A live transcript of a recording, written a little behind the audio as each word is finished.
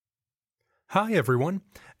Hi, everyone,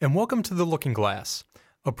 and welcome to The Looking Glass,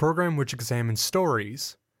 a program which examines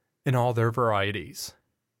stories in all their varieties.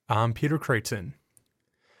 I'm Peter Creighton.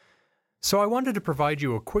 So I wanted to provide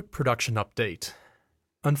you a quick production update.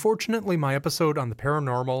 Unfortunately, my episode on the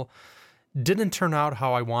paranormal didn't turn out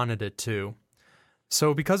how I wanted it to.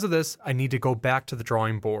 So because of this, I need to go back to the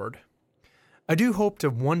drawing board. I do hope to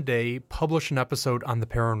one day publish an episode on the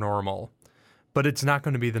paranormal, but it's not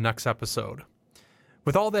going to be the next episode.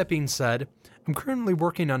 With all that being said, I'm currently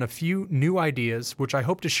working on a few new ideas which I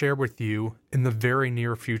hope to share with you in the very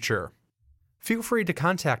near future. Feel free to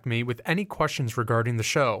contact me with any questions regarding the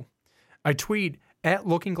show. I tweet at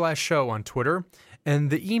LookingGlassShow on Twitter, and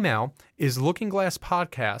the email is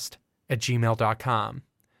lookingglasspodcast@gmail.com.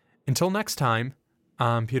 Until next time,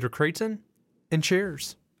 I'm Peter Creighton, and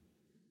cheers.